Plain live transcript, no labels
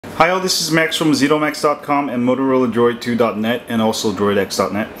Hi all, this is Max from ZitoMax.com and Motorola Droid2.net and also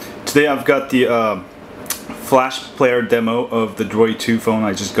DroidX.net. Today I've got the Flash player demo of the Droid 2 phone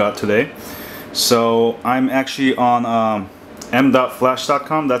I just got today. So I'm actually on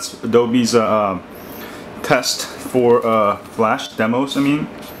m.flash.com. That's Adobe's test for Flash demos, I mean.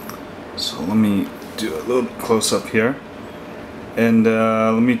 So let me do a little close up here. And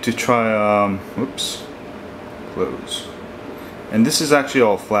let me try, whoops, close. And this is actually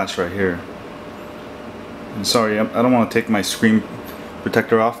all Flash right here. And sorry, I don't want to take my screen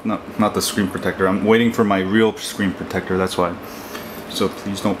protector off. Not the screen protector. I'm waiting for my real screen protector, that's why. So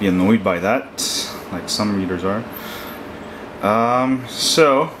please don't be annoyed by that, like some readers are.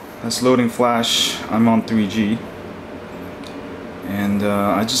 So that's loading Flash. I'm on 3G. And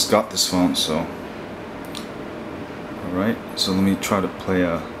I just got this phone, so. Alright, so let me try to play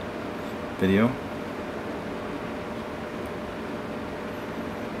a video.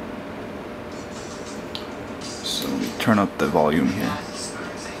 So let me turn up the volume here.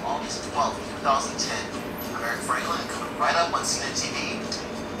 August 12, 2010. American Franklin coming right up on CNN TV.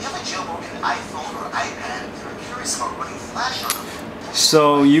 You have a jailbroken iPhone or iPad and are curious about running Flash on them.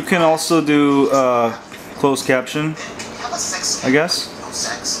 So you can also do closed caption, I guess.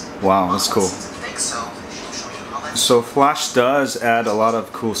 Wow, that's cool. So Flash does add a lot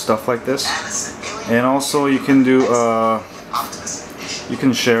of cool stuff like this, and also you can do you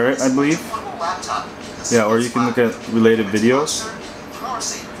can share it, I believe. Yeah, or you can look at related videos.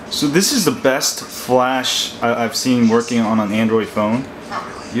 So this is the best Flash I've seen working on an Android phone.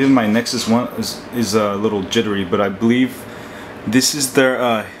 Even my Nexus One is a little jittery, but I believe this is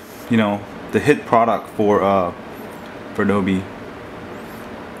their you know, the hit product for Adobe.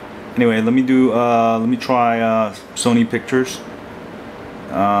 Anyway, let me try Sony Pictures.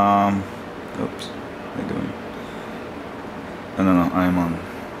 Oops, what am I doing? No, I am on.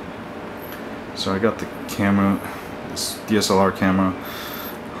 So I got the camera, this DSLR camera,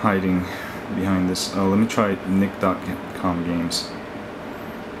 hiding behind this. Oh, let me try nick.com games.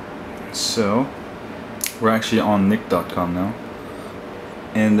 So we're actually on nick.com now,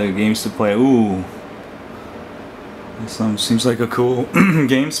 and the games to play. Ooh. This seems like a cool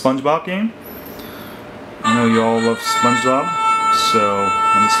game, SpongeBob game. I know you all love SpongeBob, so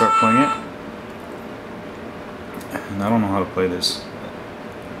let me start playing it. And I don't know how to play this.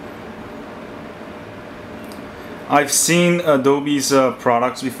 I've seen Adobe's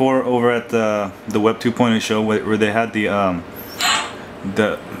products before over at the Web 2.0 show where they had the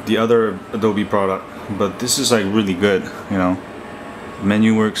other Adobe product, but this is like really good, you know.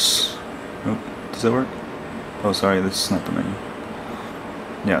 Menu works. Oh, does that work? Oh, sorry, this is not the menu.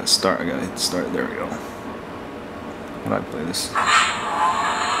 Yeah, start. I gotta hit start. There we go. How do I play this?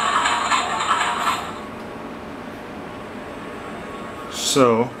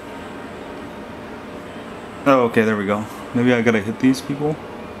 So. Oh, okay, there we go. Maybe I gotta hit these people.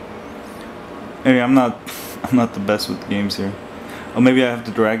 Anyway, I'm not the best with games here. Oh, maybe I have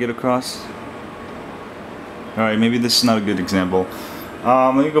to drag it across. All right, maybe this is not a good example.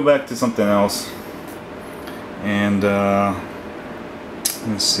 Let me go back to something else. And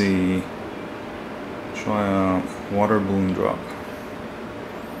let's see, try a water balloon drop.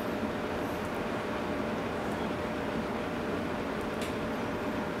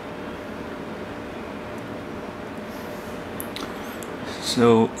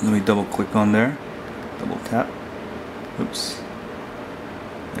 So let me double click on there, double tap, oops,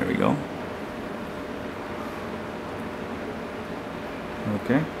 there we go.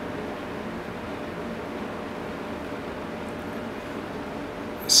 Okay.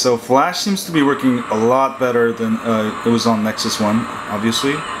 So Flash seems to be working a lot better than it was on Nexus One,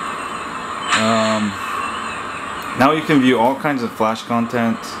 obviously. Now you can view all kinds of Flash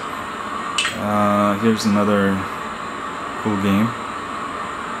content. Here's another cool game.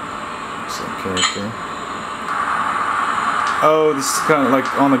 Looks like character. Oh, this is kind of like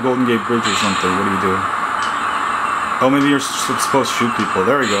on the Golden Gate Bridge or something. What do you do? Oh, maybe you're supposed to shoot people.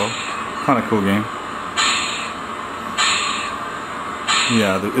 There we go. Kind of cool game.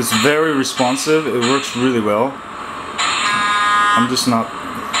 Yeah, it's very responsive. It works really well. I'm just not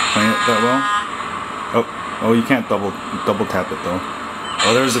playing it that well. Oh, you can't double tap it though.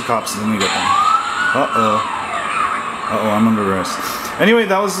 Oh, there's the cops. Let me get them. I'm under arrest. Anyway,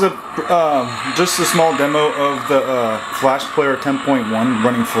 that was just a small demo of the Flash Player 10.1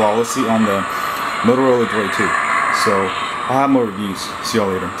 running flawlessly on the Motorola Droid 2. So I'll have more reviews. See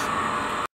y'all later.